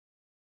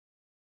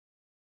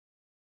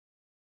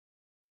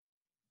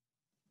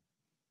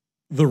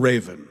The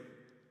Raven.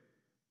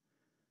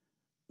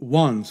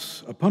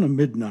 Once, upon a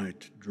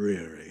midnight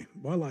dreary,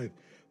 while I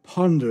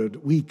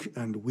pondered weak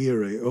and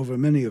weary over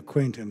many a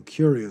quaint and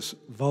curious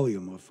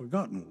volume of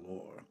forgotten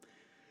lore,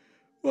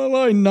 while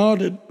I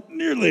nodded,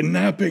 nearly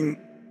napping,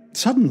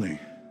 suddenly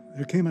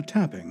there came a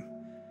tapping,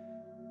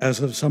 as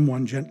of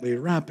someone gently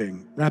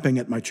rapping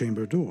at my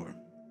chamber door.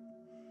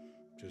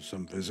 "'Tis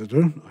some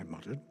visitor," I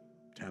muttered,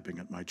 tapping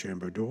at my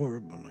chamber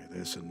door, only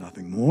this and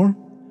nothing more.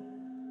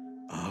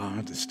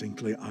 Ah,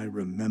 distinctly I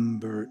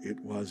remember it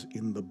was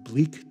in the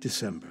bleak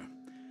December,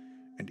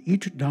 and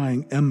each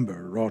dying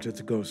ember wrought its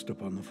ghost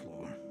upon the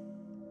floor.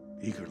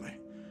 Eagerly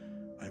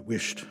I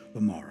wished the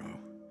morrow.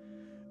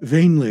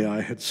 Vainly I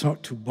had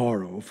sought to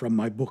borrow from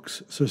my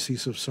books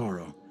surcease of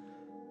sorrow.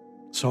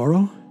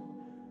 Sorrow?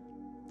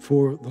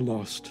 For the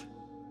lost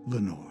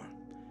Lenore,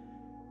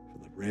 for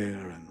the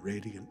rare and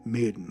radiant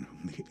maiden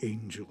whom the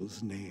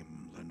angels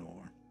name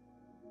Lenore.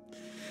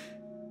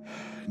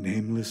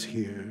 Nameless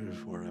here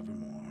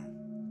forevermore.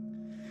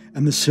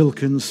 And the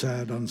silken,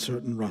 sad,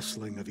 uncertain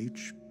rustling of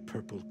each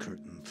purple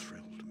curtain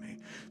thrilled me,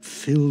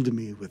 filled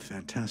me with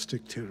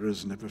fantastic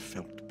terrors never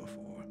felt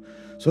before,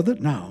 so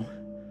that now,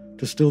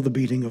 to still the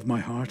beating of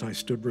my heart, I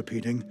stood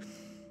repeating,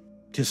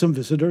 "'Tis some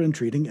visitor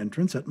entreating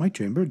entrance at my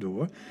chamber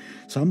door,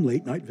 some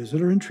late-night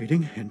visitor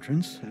entreating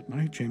entrance at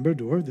my chamber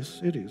door,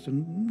 this it is,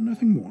 and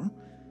nothing more."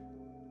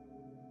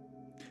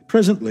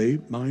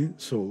 Presently my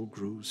soul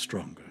grew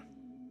stronger.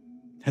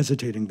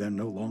 Hesitating then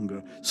no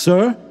longer,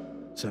 "Sir,"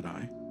 said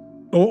I,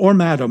 or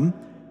 "Madam,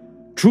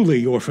 truly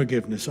your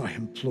forgiveness I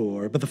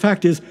implore, but the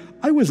fact is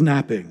I was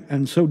napping,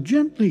 and so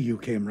gently you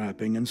came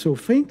rapping, and so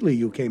faintly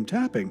you came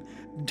tapping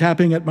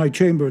at my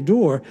chamber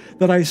door,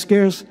 that I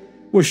scarce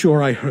was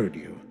sure I heard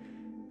you.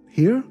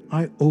 Here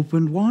I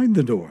opened wide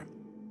the door.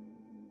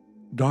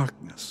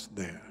 Darkness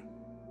there,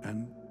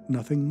 and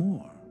nothing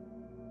more.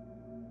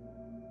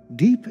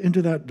 Deep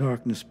into that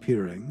darkness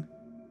peering,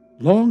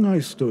 long I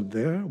stood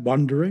there,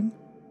 wondering,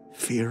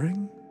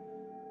 fearing,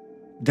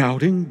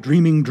 doubting,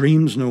 dreaming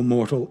dreams no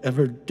mortal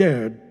ever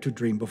dared to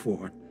dream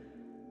before.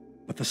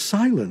 But the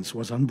silence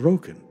was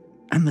unbroken,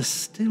 and the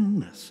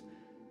stillness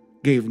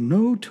gave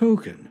no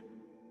token,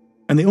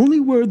 and the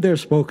only word there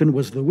spoken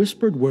was the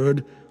whispered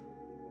word,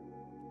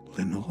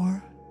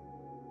 "Lenore?"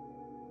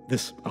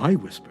 This I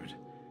whispered,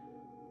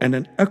 and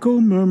an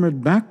echo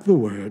murmured back the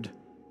word,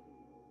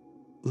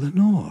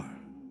 "Lenore."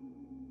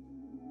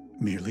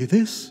 Merely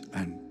this,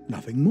 and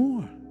nothing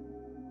more.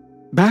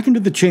 Back into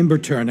the chamber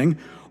turning,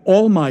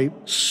 all my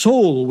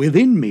soul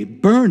within me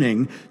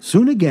burning,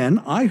 soon again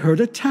I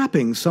heard a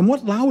tapping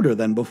somewhat louder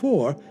than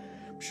before.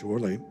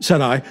 "Surely,"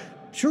 said I,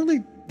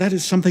 "surely that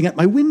is something at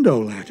my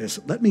window lattice.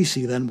 Let me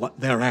see then what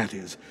thereat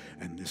is,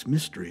 and this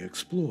mystery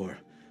explore.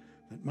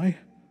 Let my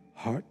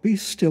heart be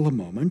still a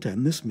moment,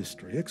 and this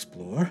mystery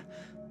explore.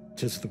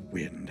 'Tis the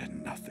wind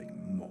and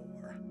nothing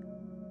more."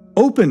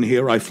 Open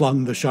here I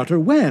flung the shutter,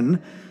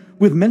 when,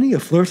 with many a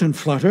flirt and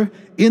flutter,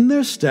 in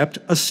there stepped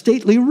a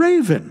stately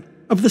raven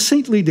of the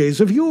saintly days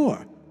of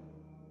yore.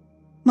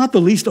 Not the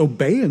least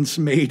obeisance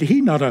made he,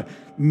 not a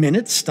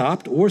minute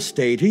stopped or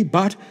stayed he,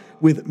 but,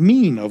 with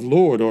mien of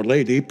lord or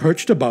lady,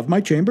 perched above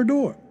my chamber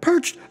door,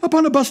 perched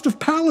upon a bust of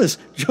Pallas,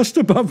 just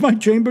above my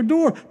chamber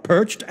door,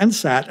 perched and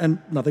sat, and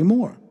nothing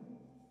more.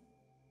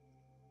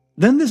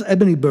 Then this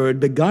ebony bird,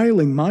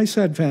 beguiling my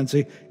sad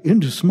fancy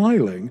into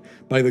smiling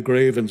by the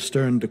grave and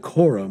stern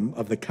decorum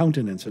of the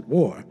countenance it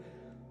wore,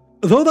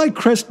 "Though thy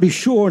crest be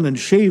shorn and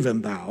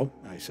shaven, thou,"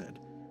 I said,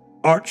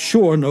 "art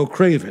sure no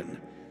craven,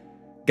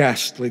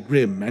 ghastly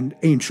grim and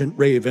ancient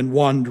raven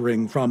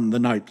wandering from the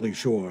nightly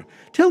shore.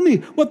 Tell me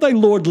what thy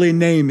lordly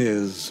name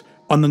is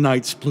on the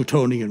night's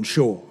Plutonian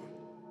shore."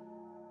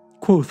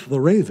 Quoth the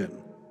raven,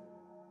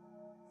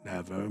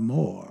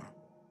 "Nevermore."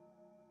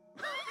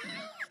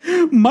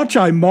 Much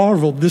I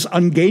marveled this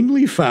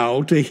ungainly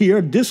fowl to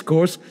hear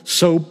discourse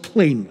so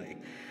plainly,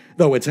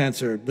 though its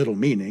answer little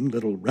meaning,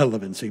 little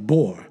relevancy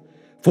bore.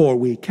 For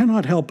we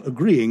cannot help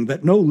agreeing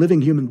that no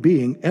living human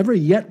being ever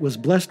yet was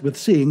blessed with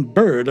seeing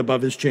bird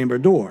above his chamber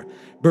door,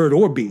 bird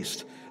or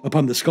beast,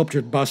 upon the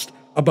sculptured bust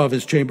above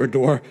his chamber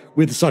door,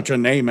 with such a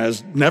name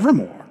as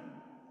Nevermore.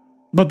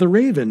 But the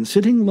raven,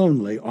 sitting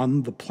lonely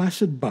on the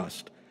placid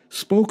bust,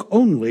 spoke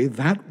only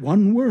that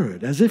one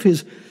word, as if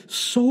his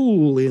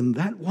soul in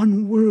that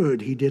one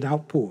word he did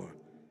outpour.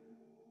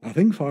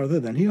 Nothing farther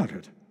than he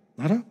uttered,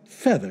 not a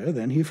feather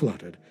than he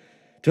fluttered,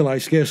 till I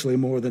scarcely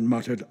more than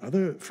muttered,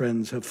 "Other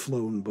friends have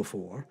flown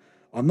before.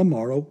 On the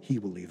morrow he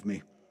will leave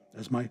me,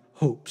 as my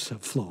hopes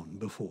have flown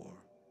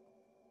before."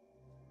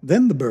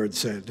 Then the bird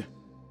said,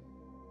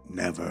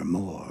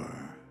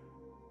 "Nevermore."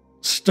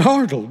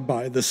 Startled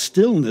by the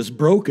stillness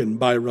broken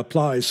by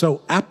reply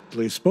so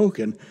aptly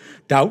spoken,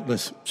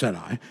 "Doubtless," said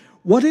I,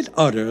 "what it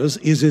utters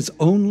is its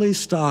only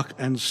stock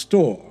and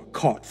store,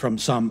 caught from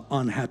some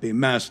unhappy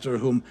master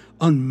whom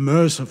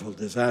unmerciful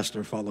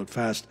disaster followed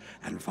fast,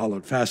 and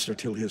followed faster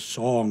till his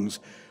songs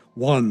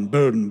one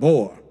burden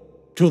bore,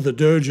 till the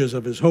dirges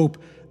of his hope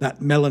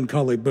that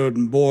melancholy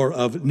burden bore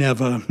of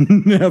never,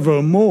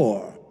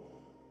 nevermore.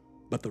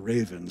 But the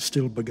raven,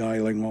 still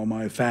beguiling all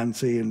my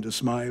fancy into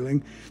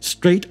smiling,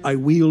 straight I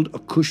wheeled a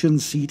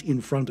cushioned seat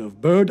in front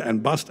of bird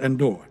and bust and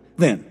door.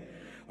 Then,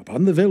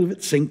 upon the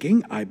velvet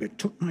sinking, I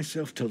betook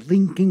myself to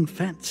linking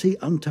fancy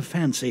unto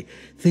fancy,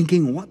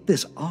 thinking what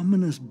this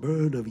ominous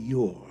bird of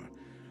yore,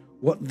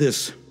 what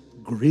this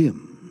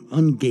grim,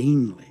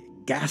 ungainly,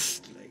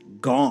 ghastly,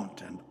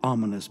 gaunt, and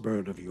ominous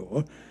bird of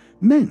yore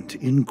meant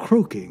in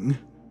croaking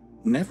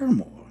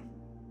nevermore.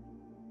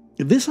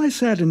 This I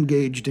sat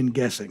engaged in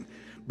guessing,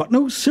 but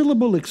no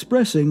syllable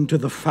expressing to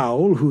the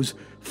fowl whose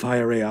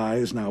fiery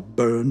eyes now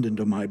burned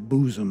into my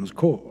bosom's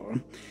core.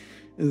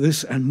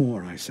 This and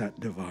more I sat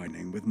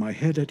divining, with my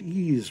head at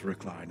ease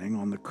reclining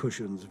on the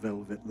cushion's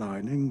velvet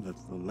lining that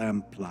the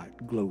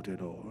lamplight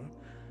gloated o'er,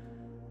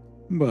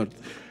 but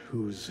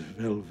whose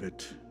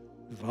velvet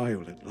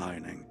violet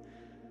lining,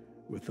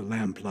 with the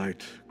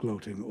lamplight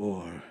gloating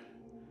o'er,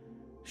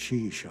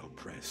 she shall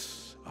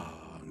press,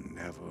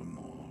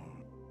 nevermore.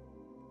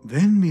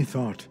 Then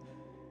methought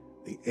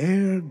the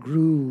air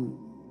grew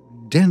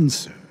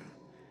denser,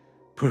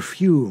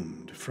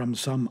 perfumed from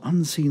some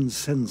unseen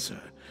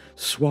censer,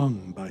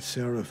 swung by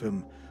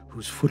seraphim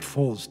whose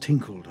footfalls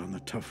tinkled on the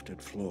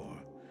tufted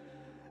floor.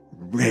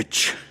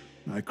 "Wretch,"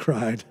 I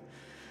cried,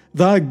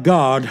 "thy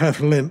God hath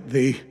lent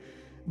thee,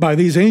 by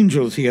these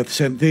angels he hath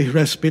sent thee,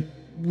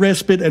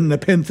 respite and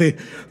nepenthe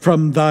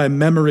from thy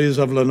memories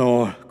of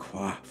Lenore.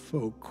 Quaff,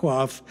 oh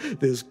quaff,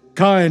 this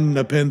kind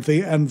nepenthe,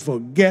 and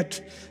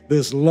forget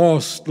this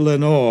lost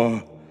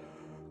Lenore."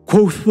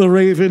 Quoth the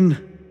raven,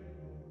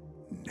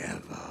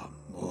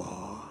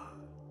 "Nevermore."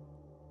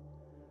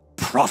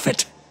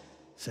 "Prophet,"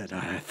 said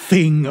I,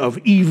 "thing of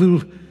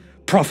evil,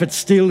 prophet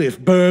still, if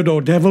bird or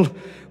devil,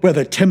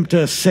 whether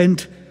tempter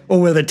sent,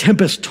 or whether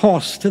tempest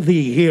tossed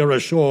thee here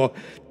ashore,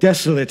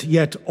 desolate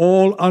yet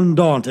all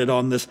undaunted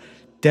on this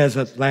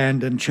desert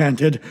land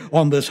enchanted,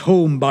 on this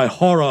home by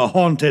horror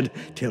haunted,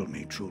 tell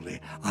me truly,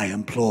 I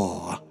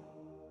implore,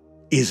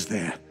 is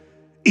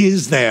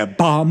there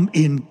balm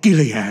in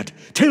Gilead?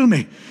 Tell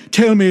me,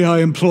 I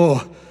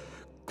implore."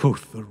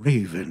 Quoth the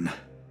raven,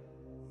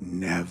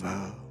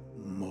 "Nevermore."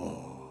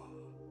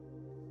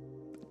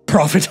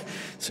 "Prophet,"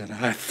 said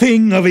I,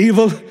 "thing of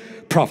evil,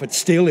 prophet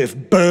still,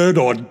 if bird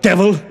or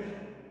devil,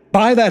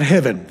 by that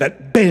heaven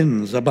that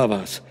bends above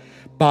us,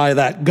 by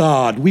that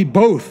God we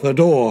both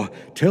adore,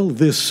 tell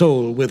this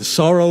soul with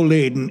sorrow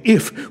laden,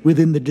 if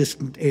within the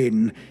distant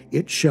Aiden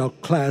it shall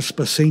clasp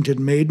a sainted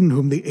maiden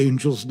whom the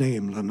angels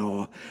name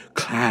Lenore.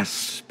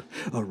 Clasp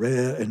a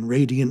rare and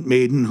radiant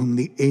maiden whom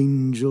the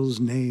angels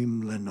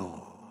name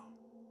Lenore."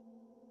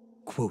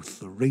 Quoth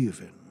the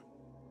raven,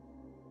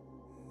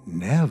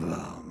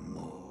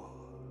 "Nevermore."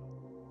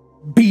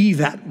 "Be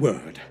that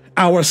word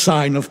our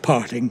sign of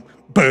parting,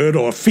 bird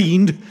or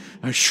fiend,"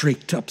 I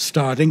shrieked up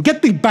starting.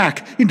 "Get thee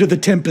back into the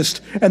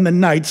tempest and the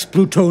night's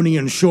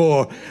Plutonian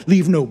shore.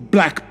 Leave no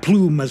black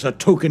plume as a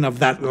token of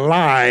that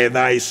lie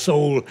thy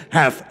soul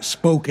hath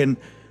spoken.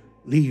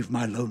 Leave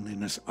my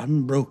loneliness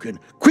unbroken.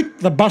 Quit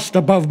the bust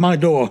above my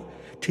door.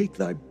 Take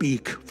thy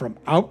beak from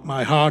out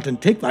my heart,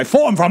 and take thy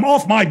form from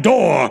off my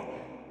door."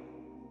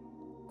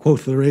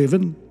 Quoth the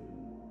raven,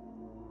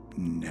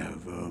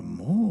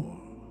 "Nevermore."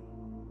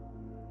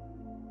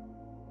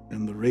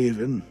 And the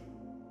raven,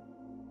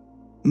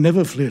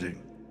 never flitting,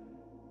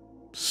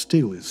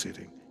 still is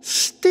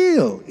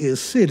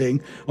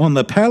sitting on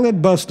the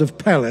pallid bust of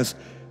Pallas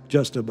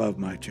just above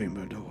my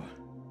chamber door.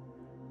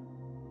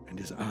 And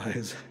his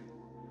eyes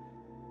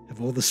have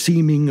all the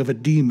seeming of a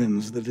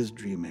demon's that is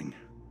dreaming,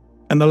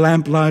 and the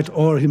lamplight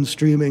o'er him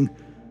streaming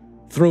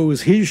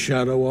throws his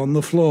shadow on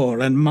the floor,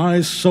 and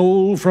my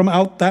soul from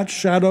out that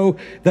shadow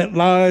that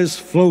lies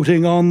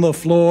floating on the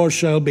floor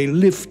shall be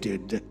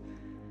lifted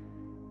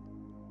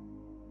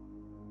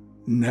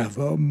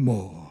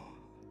nevermore.